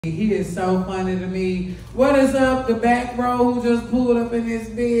He is so funny to me. What is up, the back row who just pulled up in this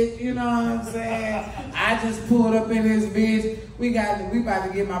bitch? You know what I'm saying? I just pulled up in this bitch. We about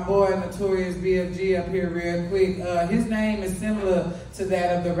to get my boy Notorious BFG up here real quick. His name is similar to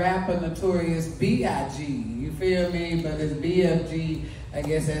that of the rapper Notorious B.I.G. You feel me? But it's BFG. I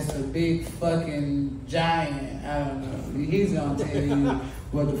guess that's a big fucking giant. I don't know. He's gonna tell you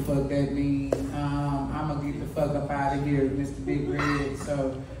what the fuck that means. I'm gonna get the fuck up out of here, Mr. Big Red,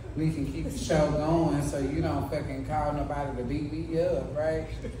 so we can keep the show going so you don't fucking call nobody to beat me up, right?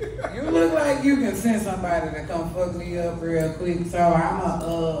 You look like you can send somebody to come fuck me up real quick, so I'm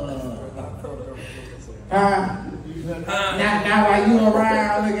now while you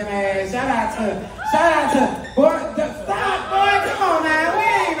around looking at, shout out to, boy, stop, boy, come on now, we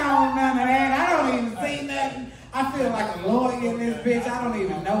ain't on none of that, I don't even see nothing. I feel like a lawyer in this bitch, I don't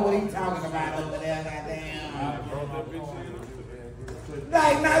even know what he's talking about over there, goddamn.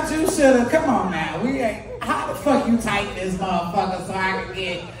 Like, not you shoulda, come on now, we ain't, how the fuck you tighten this motherfucker so I can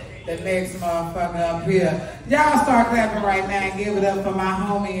get the next motherfucker up here? Y'all start clapping right now and give it up for my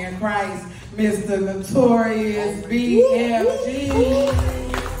homie in Christ, Mr. Notorious BFG.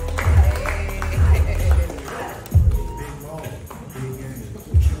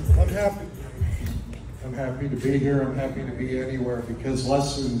 I'm happy to be here. I'm happy to be anywhere because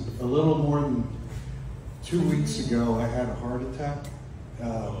a little more than 2 weeks ago, I had a heart attack.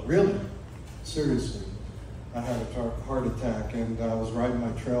 Really, seriously, I had a heart attack, and I was riding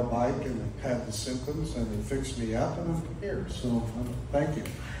my trail bike, and I had the symptoms, and they fixed me up, and I'm here. So thank you.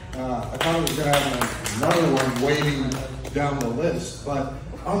 I thought I was going to have another one waiting down the list, but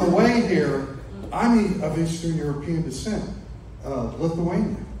on the way here, I'm of Eastern European descent,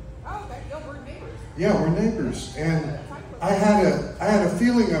 Lithuania. Yeah, we're neighbors, and I had a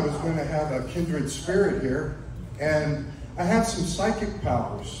feeling I was going to have a kindred spirit here, and I have some psychic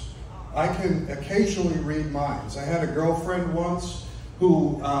powers. I can occasionally read minds. I had a girlfriend once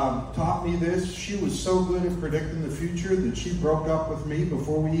who taught me this. She was so good at predicting the future that she broke up with me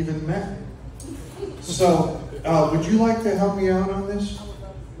before we even met. So, would you like to help me out on this?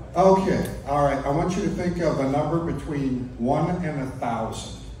 Okay, all right. I want you to think of a number between 1 and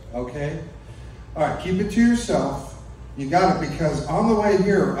 1,000, okay? All right, keep it to yourself. You got it, because on the way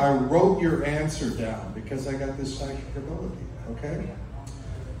here, I wrote your answer down because I got this psychic ability, okay?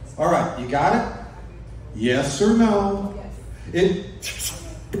 All right, you got it? Yes or no? Yes.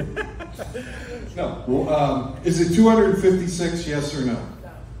 No. Well, is it 256, yes or no?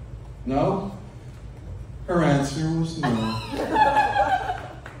 No? Her answer was no.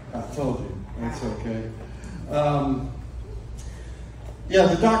 I told you, that's okay. Yeah,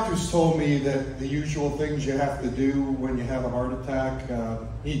 the doctors told me that the usual things you have to do when you have a heart attack,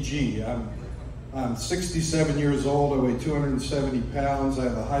 e.g., I'm 67 years old, I weigh 270 pounds, I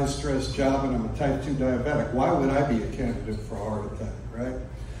have a high-stress job, and I'm a type 2 diabetic. Why would I be a candidate for a heart attack, right?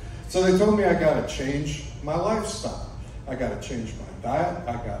 So they told me I got to change my lifestyle. I got to change my diet,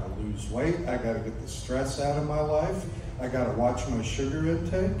 I got to lose weight, I got to get the stress out of my life, I got to watch my sugar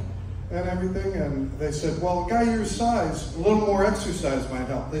intake and everything, and they said, well, a guy your size, a little more exercise might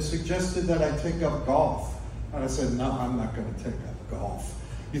help. They suggested that I take up golf. And I said, no, I'm not going to take up golf.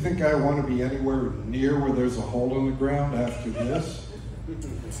 You think I want to be anywhere near where there's a hole in the ground after this?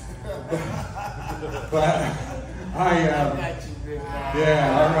 But yeah,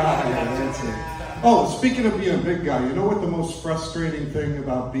 all right, that's it. Oh, speaking of being a big guy, you know what the most frustrating thing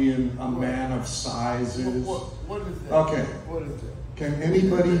about being a man of size is? What is that? Okay. What is it? Can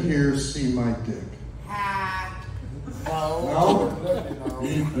anybody here see my dick? No?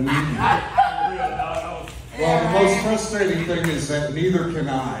 Well, the most frustrating thing is that neither can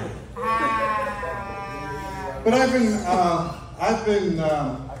I. But I've been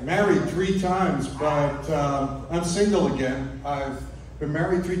married 3 times, but I'm single again. I've been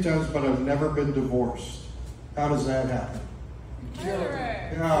married 3 times, but I've never been divorced. How does that happen?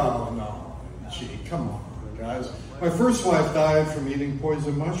 No. Gee, come on, guys. My first wife died from eating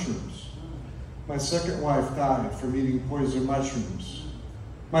poison mushrooms. My second wife died from eating poison mushrooms.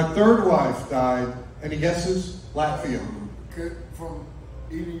 My third wife died, any guesses? Latvia. From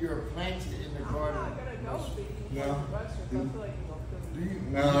eating your plants in the garden. No.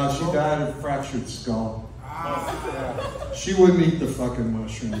 No, she died of a fractured skull. She wouldn't eat the fucking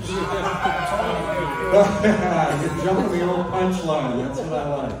mushrooms. You're jumping the old punchline. That's what I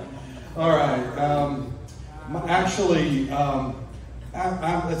like. All right. Actually, I'm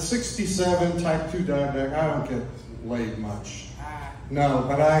at 67, type 2 diabetic. I don't get laid much. No,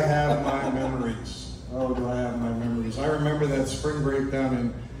 but I have my memories. Oh, do I have my memories? I remember that spring break down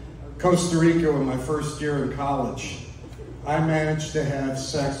in Costa Rica in my first year in college. I managed to have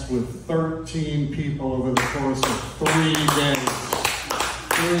sex with 13 people over the course of 3 days.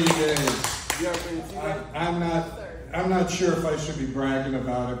 3 days. I'm not sure if I should be bragging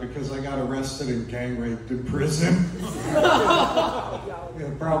about it because I got arrested and gang raped in prison.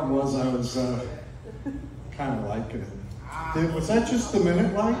 The problem was I was kind of liking it. Was that just the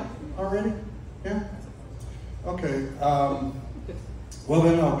minute light already? Yeah? Okay. Well,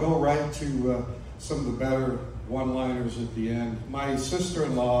 then I'll go right to some of the better one-liners at the end. My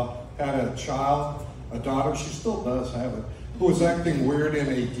sister-in-law had a child, a daughter, she still does have it, who was acting weird in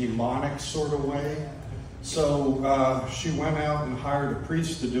a demonic sort of way. So she went out and hired a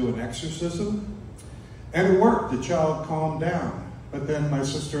priest to do an exorcism, and it worked. The child calmed down. But then my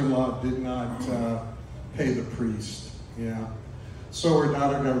sister-in-law did not pay the priest. Yeah. So her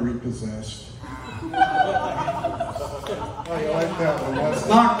daughter got repossessed. Oh, you like that one? That's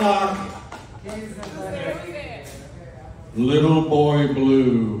knock knock. Little Boy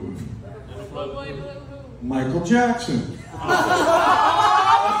Blue. Michael Jackson.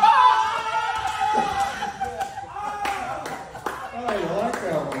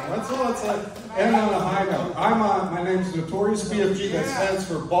 And on a high note, my name's Notorious BFG, that stands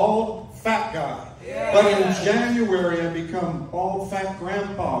for Bald Fat Guy. Yeah. But in January, I become Bald Fat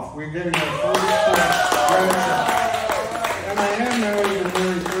Grandpa. We're getting our first grandchild. And I am married, been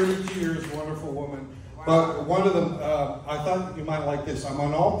married 32 years, wonderful woman. But one of them, I thought you might like this. I'm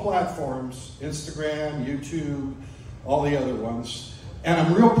on all platforms, Instagram, YouTube, all the other ones. And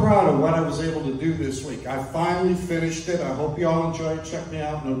I'm real proud of what I was able to do this week. I finally finished it. I hope you all enjoyed it. Check me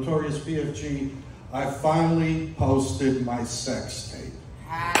out, Notorious BFG. I finally posted my sex tape.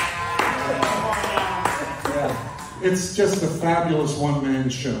 Yeah. It's just a fabulous one-man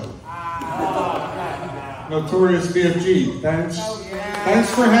show. Notorious BFG. Thanks.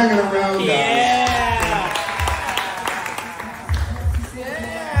 Thanks for hanging around, guys. Yeah.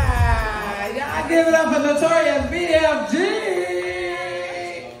 Y'all give it up for Notorious BFG.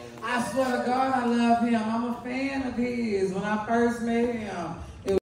 I swear to God, I love him. I'm a fan of his. When I first met him,